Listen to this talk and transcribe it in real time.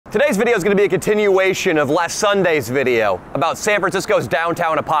Today's video is going to be a continuation of last Sunday's video about San Francisco's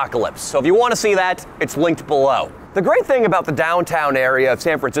downtown apocalypse. So if you want to see that, it's linked below. The great thing about the downtown area of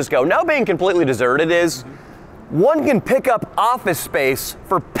San Francisco now being completely deserted is one can pick up office space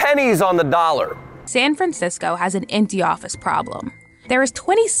for pennies on the dollar. San Francisco has an empty office problem. There is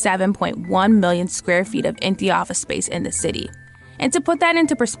 27.1 million square feet of empty office space in the city. And to put that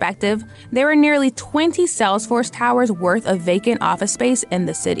into perspective, there are nearly 20 Salesforce towers worth of vacant office space in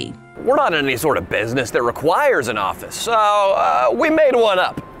the city. We're not in any sort of business that requires an office, so we made one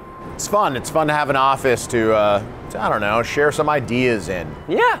up. It's fun. It's fun to have an office to I don't know, share some ideas in.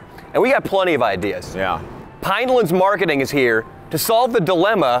 Yeah, and we got plenty of ideas. Yeah. Pineland's Marketing is here to solve the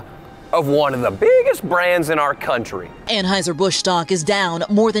dilemma of one of the biggest brands in our country. Anheuser-Busch stock is down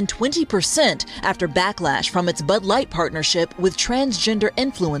more than 20% after backlash from its Bud Light partnership with transgender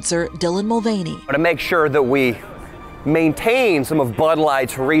influencer Dylan Mulvaney. To make sure that we maintain some of Bud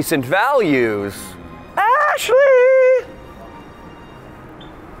Light's recent values, Ashley!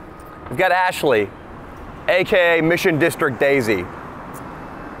 We've got Ashley, AKA Mission District Daisy.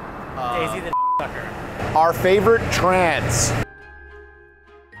 Daisy the sucker. Our favorite trans.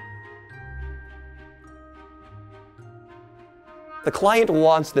 The client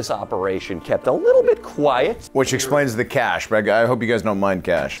wants this operation kept a little bit quiet. Which explains the cash, but I hope you guys don't mind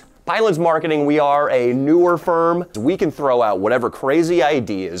cash. Pineland's Marketing, we are a newer firm. We can throw out whatever crazy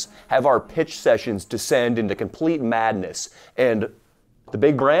ideas, have our pitch sessions descend into complete madness. And the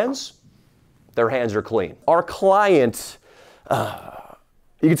big brands, their hands are clean. Our client,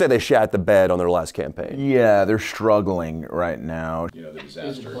 you could say they shat the bed on their last campaign. Yeah, they're struggling right now. You know, the disaster.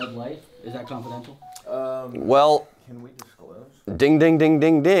 Is it Bud Light? Is that confidential? Well, can we disclose? Ding, ding, ding,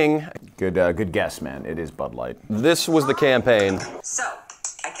 ding, ding. Good guess, man. It is Bud Light. This was the campaign. So,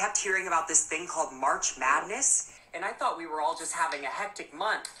 I kept hearing about this thing called March Madness, and I thought we were all just having a hectic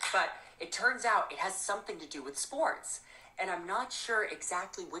month, but it turns out it has something to do with sports. And I'm not sure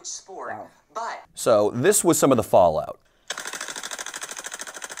exactly which sport, but... So this was some of the fallout.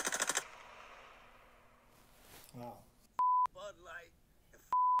 Bud Light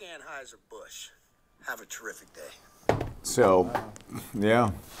and Anheuser-Busch. Have a terrific day. So,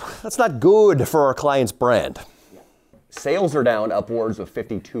 yeah. That's not good for our client's brand. Sales are down upwards of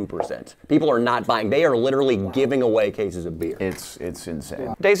 52%. People are not buying. They are literally giving away cases of beer. It's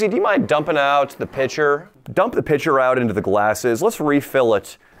insane. Daisy, do you mind dumping out the pitcher? Dump the pitcher out into the glasses. Let's refill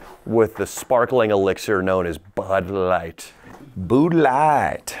it with the sparkling elixir known as Bud Light. Bud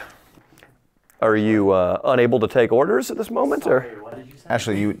Light. Are you unable to take orders at this moment? Or?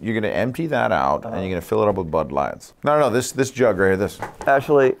 Ashley, you're going to empty that out and you're going to fill it up with Bud Lights. No, this jug right here, this.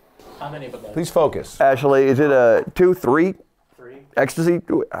 Ashley. How many Bud Lights? Please focus. Ashley, is it a 2, 3? 3. Ecstasy?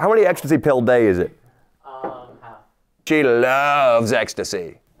 How many ecstasy pill day is it? Half. She loves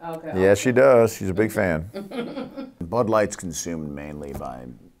ecstasy. Okay. Yeah, she does. She's a big fan. Bud Light's consumed mainly by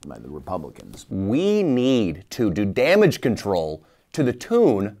the Republicans. We need to do damage control to the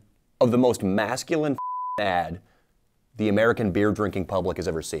tune of the most masculine ad the American beer drinking public has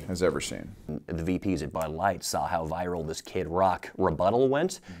ever seen. The VPs at Bud Light saw how viral this Kid Rock rebuttal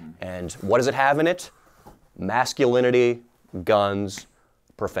went, and what does it have in it? Masculinity, guns,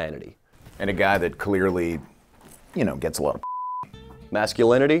 profanity. And a guy that clearly, you know, gets a lot of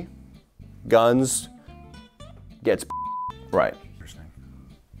Masculinity, guns, gets Right. Interesting.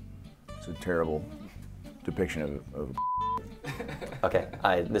 It's a terrible depiction of Okay,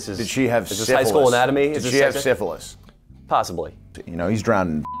 this is... Did she have is syphilis? This high school anatomy? Did Is this she have sexist? syphilis? Possibly. You know, he's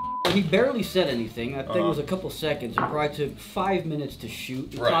drowning. He barely said anything. That thing was a couple seconds. It probably took 5 minutes to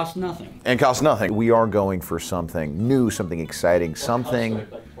shoot. It cost nothing. And costs nothing. We are going for something new, something exciting, something...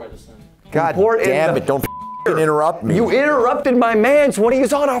 God damn it, don't interrupt me. You interrupted my man, so what are you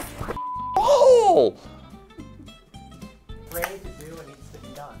on a roll? Ready to do and needs to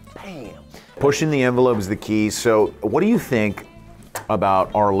be done. Bam. Pushing the envelope is the key. So what do you think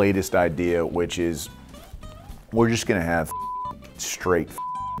about our latest idea, which is we're just going to have straight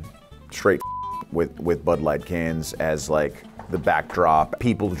with Bud Light cans as like the backdrop,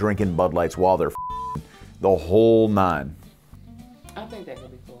 people drinking Bud Lights while they're the whole nine. I think that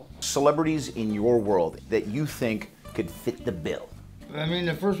could be cool. Celebrities in your world that you think could fit the bill. I mean,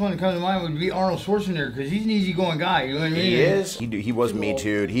 the first one that comes to mind would be Arnold Schwarzenegger, because he's an easygoing guy, you know what I mean? He is. He was Me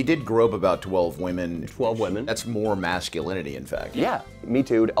Too'd. He did grow up about 12 women. 12 women. That's more masculinity, in fact. Yeah, Me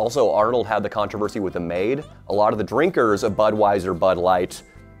Too'd. Also, Arnold had the controversy with the maid. A lot of the drinkers of Budweiser, Bud Light,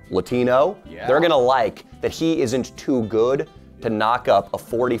 Latino, they're gonna like that he isn't too good to knock up a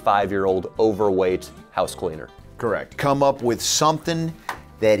 45-year-old overweight house cleaner. Correct. Come up with something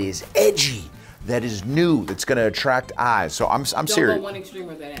that is edgy, that is new, that's going to attract eyes. So I'm Don't serious. go one extreme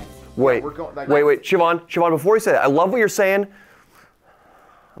or the next. Wait, wait, Siobhan, before you say that, I love what you're saying.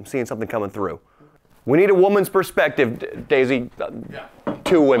 I'm seeing something coming through. We need a woman's perspective, Daisy.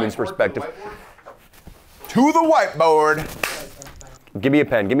 Two women's perspective. To the whiteboard. Give me a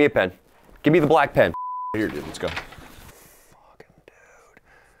pen, give me a pen. Give me the black pen. Here, dude, let's go. Fucking dude.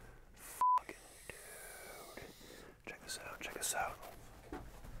 Check this out, check this out.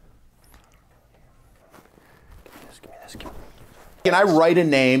 Give me this. Can I write a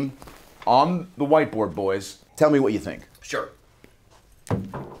name on the whiteboard, boys? Tell me what you think. Sure.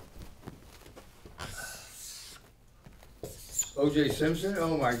 O.J. Simpson?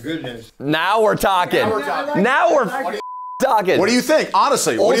 Oh my goodness. Now we're talking. Now we're talking. What do you think?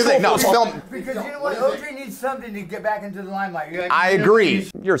 Honestly, what do you think? No, film. Because you know what? O.J. needs something to get back into the limelight. I agree.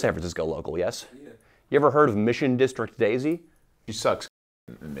 You're a San Francisco local, yes? Yeah. You ever heard of Mission District Daisy? She sucks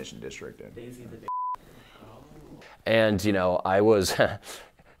in Mission District, dude. Daisy the And, you know, I was at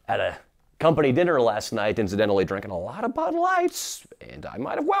a company dinner last night, incidentally drinking a lot of Bud Lights, and I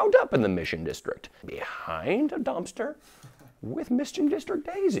might have wound up in the Mission District, behind a dumpster with Mission District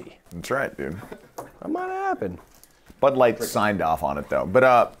Daisy. That's right, dude. That might happen. Bud Light signed off on it, though.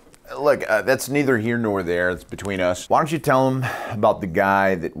 But, look, that's neither here nor there. It's between us. Why don't you tell them about the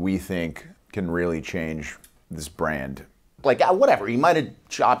guy that we think can really change this brand? Like, whatever. He might have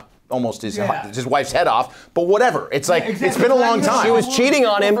chopped almost his wife's head off, but whatever. It's like, it's been a long time. She was cheating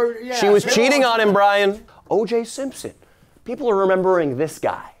on him. She was cheating on him, Brian. O.J. Simpson. People are remembering this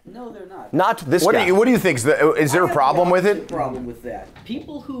guy. No, they're not. Not this guy. What do you think? Is there a problem with it? Problem with that.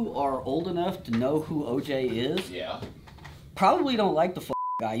 People who are old enough to know who OJ is, probably don't like the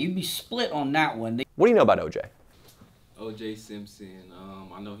guy. You'd be split on that one. What do you know about OJ? O.J. Simpson.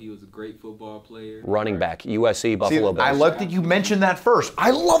 I know he was a great football player. Running back, USC, Buffalo Bills. I like that you mentioned that first. I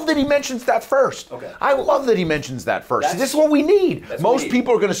love that he mentions that first. Okay. I love that he mentions that first. This is what we need. Most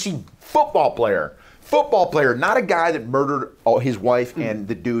people are going to see football player. Football player, not a guy that murdered his wife and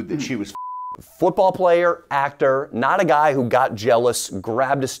the dude that she was. Football player, actor, not a guy who got jealous,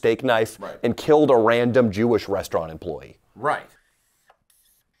 grabbed a steak knife, and killed a random Jewish restaurant employee. Right.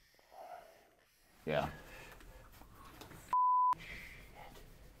 Yeah.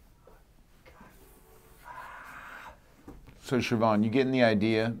 So, Siobhan, you getting the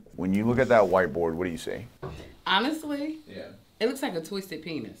idea? When you look at that whiteboard, what do you see? Honestly, it looks like a twisted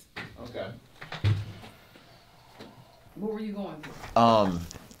penis. Okay. What were you going for?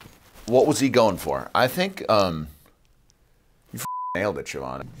 What was he going for? I think, you nailed it,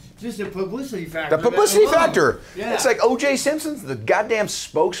 Siobhan. Just a publicity factor. The publicity factor. Yeah. It's like O.J. Simpson's the goddamn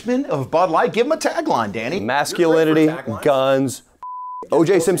spokesman of Bud Light. Give him a tagline, Danny. Masculinity, guns.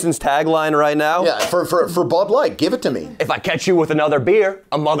 O.J. Simpson's tagline right now. Yeah, for Bud Light, give it to me. If I catch you with another beer,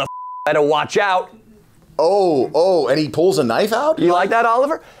 a mother better watch out. Oh, and he pulls a knife out? You like that,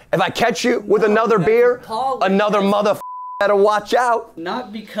 Oliver? If I catch you with another beer, another mother better watch out.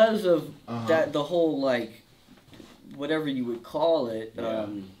 Not because of that, the whole, like, whatever you would call it,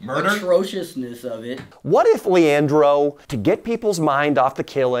 Murder? Atrociousness of it. What if Leandro, to get people's mind off the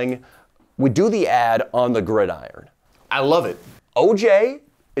killing, would do the ad on the gridiron? I love it. OJ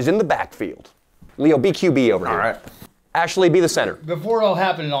is in the backfield. Leo, be QB over here. All right. Ashley, be the center. Before it all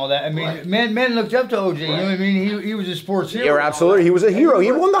happened and all that, I mean, men looked up to OJ. You know what I mean? He was a sports hero. You're absolutely. He was a hero.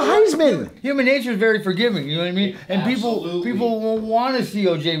 He won the Heisman. Human nature is very forgiving. You know what I mean? And people will want to see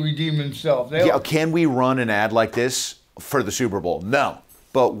OJ redeem himself. Can we run an ad like this for the Super Bowl? No.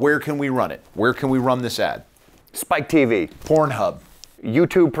 But where can we run it? Where can we run this ad? Spike TV. Pornhub.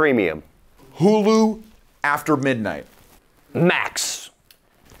 YouTube Premium. Hulu after midnight. Max.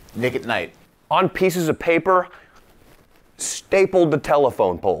 Nick at Night. On pieces of paper, stapled to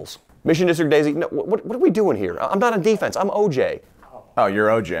telephone poles. Mission District Daisy, no, what are we doing here? I'm not on defense, I'm OJ. Oh, you're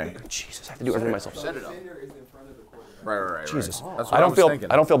OJ. Jesus, I have to do everything myself. Set it up. Right. Jesus. That's what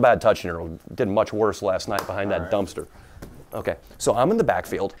I don't feel bad touching her. Did much worse last night behind that dumpster. Okay, so I'm in the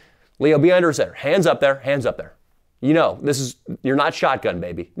backfield. Leo, be under center. Hands up there, hands up there. You know, you're not shotgun,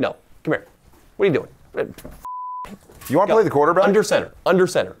 baby. No, come here. What are you doing? You want to play the quarterback? Under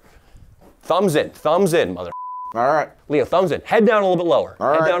center. Thumbs in, mother. All right. Leo, thumbs in. Head down a little bit lower.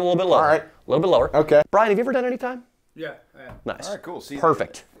 All right. Head down a little bit lower. All right. A little bit lower. Okay. Brian, have you ever done any time? Yeah. Nice. All right, cool. See you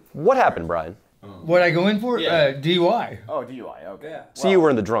Perfect. What happened, Brian? What I go in for? DUI. Oh, DUI. Okay. Yeah. So you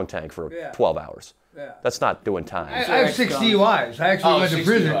were in the drunk tank for 12 hours. Yeah. That's not doing time. I have 6 DUIs. I actually went to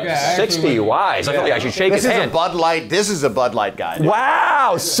prison. Yeah, 6 DUIs? I feel like I should shake his hand. This is a Bud Light guy. Dude.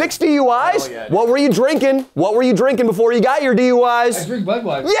 Wow, 6 DUIs? Yeah, what were you drinking? What were you drinking before you got your DUIs? I drink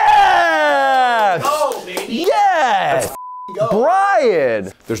Budweiser. Yes! Oh, baby. Yes! go.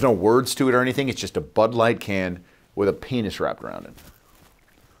 Brian! There's no words to it or anything. It's just a Bud Light can with a penis wrapped around it.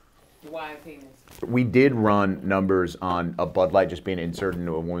 Why penis? We did run numbers on a Bud Light just being inserted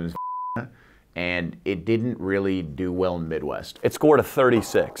into a woman's and it didn't really do well in the Midwest. It scored a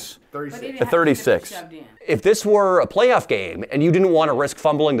 36. 36. A 36. If this were a playoff game and you didn't want to risk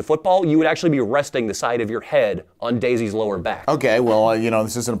fumbling the football, you would actually be resting the side of your head on Daisy's lower back. Okay, well, you know,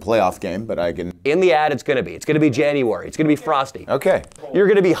 this isn't a playoff game, but I can... In the ad, it's going to be. It's going to be January. It's going to be frosty. Okay. You're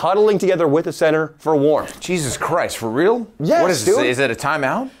going to be huddling together with the center for warmth. Jesus Christ, for real? Yes, What is dude. this? Is it a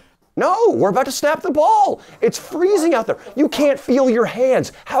timeout? No, we're about to snap the ball. It's freezing out there. You can't feel your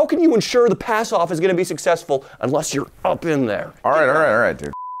hands. How can you ensure the pass-off is going to be successful unless you're up in there? All right,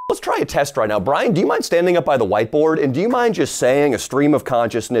 dude. Let's try a test right now. Brian, do you mind standing up by the whiteboard, and do you mind just saying a stream of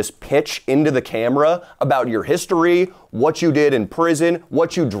consciousness pitch into the camera about your history, what you did in prison,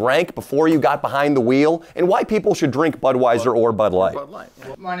 what you drank before you got behind the wheel, and why people should drink Budweiser or Bud Light?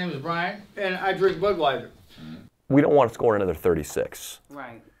 My name is Brian, and I drink Budweiser. We don't want to score another 36.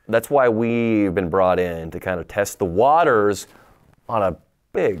 Right. That's why we've been brought in to kind of test the waters on a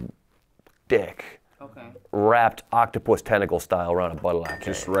big dick. Okay. Wrapped octopus tentacle style around a Bud Light.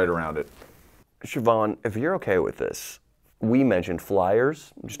 Just right around it. Siobhan, if you're okay with this, we mentioned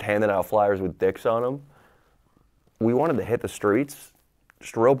flyers, just handing out flyers with dicks on them. We wanted to hit the streets,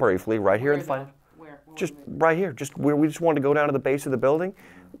 just real briefly, right here in the final. Where? Just right here. We just wanted to go down to the base of the building.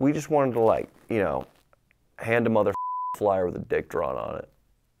 We just wanted to, like, you know, hand a mother flyer with a dick drawn on it.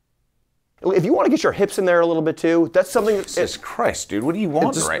 If you want to get your hips in there a little bit too, that's something. Jesus Christ, dude, what do you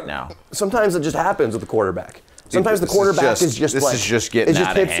want right now? Sometimes it just happens with the quarterback. Sometimes the quarterback is just like. This is just getting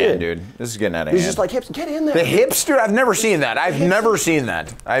out of hand, dude. This is getting out of hand. He's just like, hips, get in there. The hips, dude, I've never seen that. I've never seen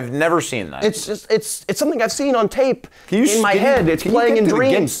that. I've never seen that. It's just, it's something I've seen on tape in my head. It's playing in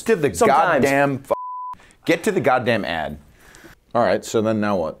dreams. Get to the goddamn, get to the goddamn ad. All right, so then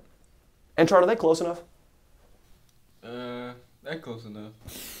now what? Entron, are they close enough? That close enough.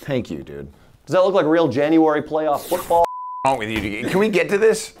 Thank you, dude. Does that look like real January playoff football? What's wrong with you? Can we get to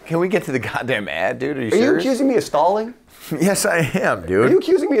this? Can we get to the goddamn ad, dude? Are you Are serious? you accusing me of stalling? Yes, I am, dude. Are you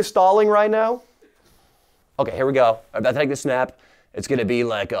accusing me of stalling right now? Okay, here we go. I'm about to take the snap. It's gonna be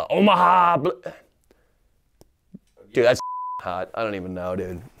like Omaha. Dude, that's hot. I don't even know,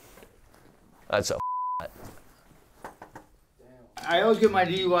 dude. That's so hot. I always get my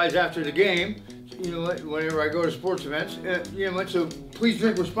DUIs after the game. You know what? Whenever I go to sports events, you know what? So please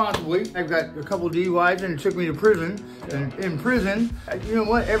drink responsibly. I've got a couple DUIs and it took me to prison. And in prison, you know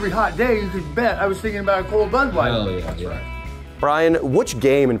what? Every hot day, you could bet I was thinking about a cold Budweiser. Oh yeah, that's right. Brian, which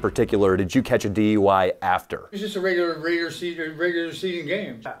game in particular did you catch a DUI after? It's just a regular season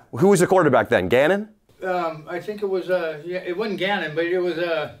game. Who was the quarterback then? Gannon? I think it was yeah, it wasn't Gannon, but it was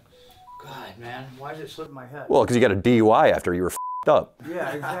God, man, why does it slip in my head? Well, because you got a DUI after you were up.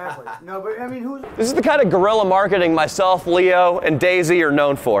 Yeah, exactly. No, but I mean, who's... This is the kind of guerrilla marketing myself, Leo, and Daisy are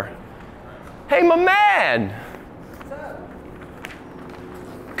known for. Hey, my man! What's up?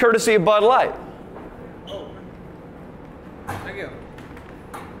 Courtesy of Bud Light. Oh. Thank you.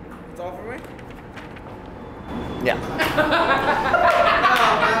 It's all for me? Yeah.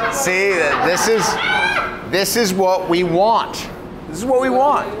 See, this is what we want. This is what we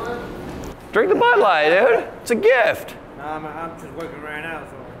want. Drink the Bud Light, dude. It's a gift. I'm just working right now,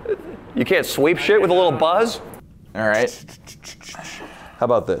 so. You can't sweep shit with a little buzz? All right. How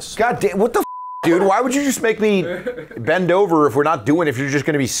about this? God damn, what the f, dude? Why would you just make me bend over if we're not doing it, if you're just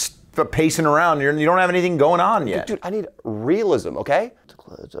going to be pacing around? You don't have anything going on yet. Dude, I need realism, okay? I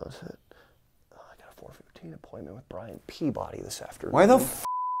got a 4:15 appointment with Brian Peabody this afternoon. Why the f,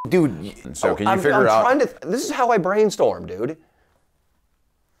 dude? So can you figure it out? This is how I brainstorm, dude.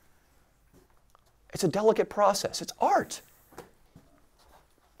 It's a delicate process. It's art.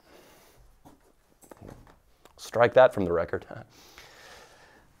 Strike that from the record.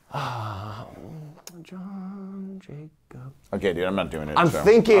 John Jacob. Okay, dude, I'm not doing it. I'm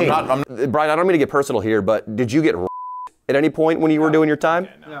thinking. Brian, I don't mean to get personal here, but did you get at any point when you were doing your time?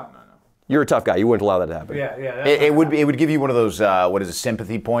 No. You're a tough guy. You wouldn't allow that to happen. Yeah. It would give you one of those what is it,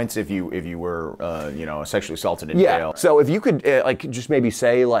 sympathy points if you were you know, sexually assaulted in jail. So if you could like just maybe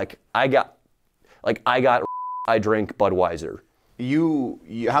say like I drink Budweiser.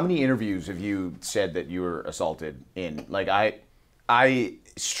 How many interviews have you said that you were assaulted in? Like I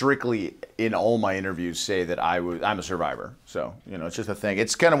strictly in all my interviews say that I'm a survivor. So, you know, it's just a thing.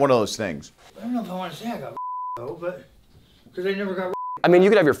 It's kind of one of those things. I don't know if I want to say I got though, but because I never got. I mean, you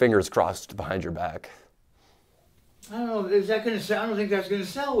could have your fingers crossed behind your back. I don't know. Is that going to sell? I don't think that's going to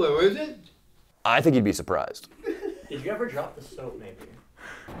sell well, is it? I think you'd be surprised. Did you ever drop the soap, maybe?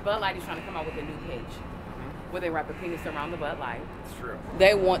 Bud Light is trying to come out with a new page. where they wrap a penis around the Bud Light. It's true.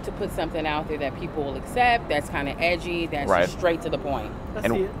 They want to put something out there that people will accept, that's kind of edgy, that's just straight to the point.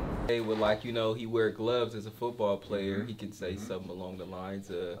 They would like, you know, he wear gloves as a football player. He can say something along the lines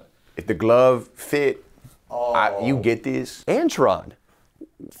of, if the glove fit, you get this. Antron.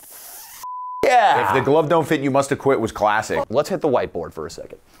 Yeah. If the glove don't fit, you must have quit was classic. Let's hit the whiteboard for a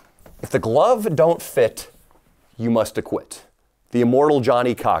second. If the glove don't fit, you must have quit. The immortal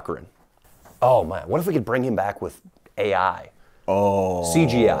Johnny Cochran. Oh man, what if we could bring him back with AI? Oh.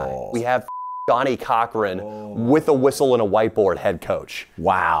 CGI. We have Johnny Cochran with a whistle and a whiteboard head coach.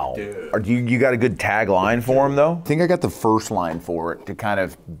 Wow. Dude. You got a good tagline for him though? I think I got the first line for it to kind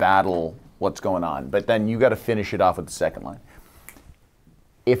of battle what's going on, but then you got to finish it off with the second line.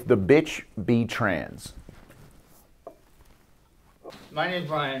 If the bitch be trans. My name's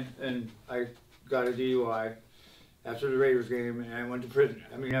Brian, and I got a DUI after the Raiders game, and I went to prison.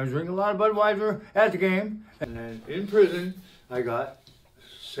 I mean, I was drinking a lot of Budweiser at the game, and then in prison, I got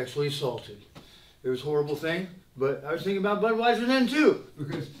sexually assaulted. It was a horrible thing, but I was thinking about Budweiser then too,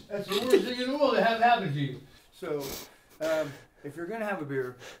 because that's the worst thing in the world to have happen to you. So, if you're gonna have a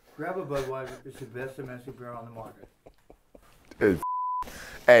beer, grab a Budweiser. It's the best domestic beer on the market.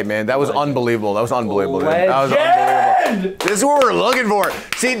 Hey man, that was unbelievable. That was unbelievable. Dude. That was unbelievable. This is what we're looking for.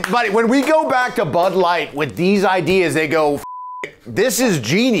 See, buddy, when we go back to Bud Light with these ideas, they go, this is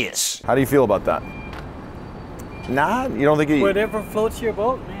genius. How do you feel about that? Nah, you don't think you... Whatever floats your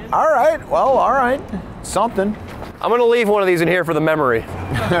boat, man. All right, well, all right. Something. I'm gonna leave one of these in here for the memory.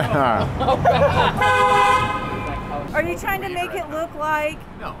 Are you trying to make it look like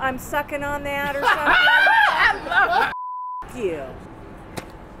I'm sucking on that or something? You.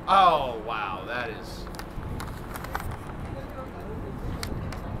 Oh, wow, that is...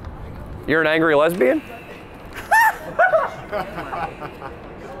 You're an angry lesbian?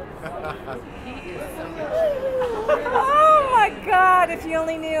 Oh my God, if you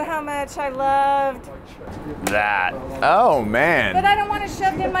only knew how much I loved that. Oh, man. But I don't want to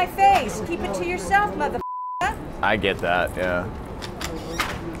shove it in my face. Keep it to yourself, motherfucker. I get that, yeah.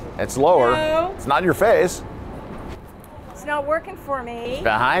 It's lower. No. It's not in your face. It's not working for me. It's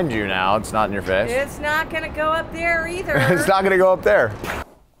behind you now. It's not in your face. It's not going to go up there either. It's not going to go up there.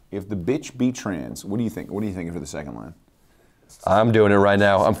 If the bitch be trans, what do you think? What are you thinking for the second line? I'm doing it right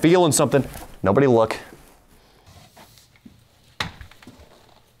now. I'm feeling something. Nobody look.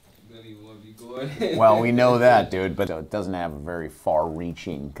 Well, we know that, dude, but it doesn't have a very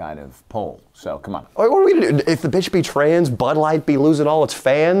far-reaching kind of pull. So, come on. What are we gonna do? If the bitch be trans, Bud Light be losing all its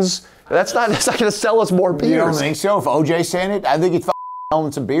fans? That's not gonna sell us more beers. You don't think so? If OJ's saying it, I think it's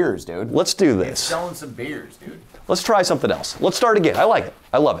selling some beers, dude. Let's do this. It's selling some beers, dude. Let's try something else. Let's start again. I like it.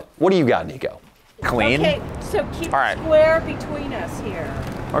 I love it. What do you got, Nico? Clean? Okay, so keep it square between us here.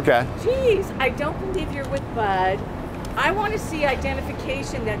 Okay. Jeez, I don't believe you're with Bud. I want to see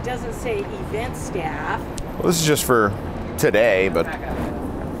identification that doesn't say event staff. Well, this is just for today, but...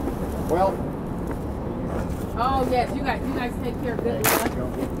 Well... Oh, yes, you guys take care of good luck.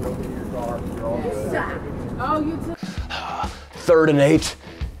 Oh, you took... 3rd and 8,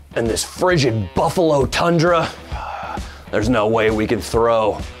 and this frigid buffalo tundra. There's no way we can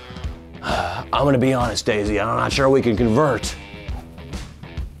throw. I'm gonna be honest, Daisy, I'm not sure we can convert.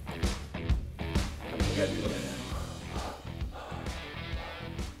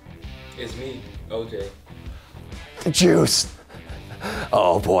 it's me, OJ. The juice.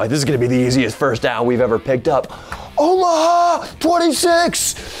 Oh boy, this is gonna be the easiest first down we've ever picked up. Omaha,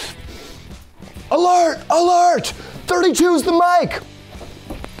 26! Alert, alert! 32's the mic!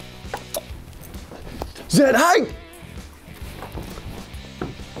 Zed, hi!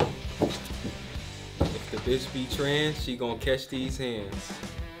 If the bitch be trans, she gonna catch these hands.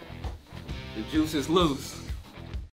 The juice is loose.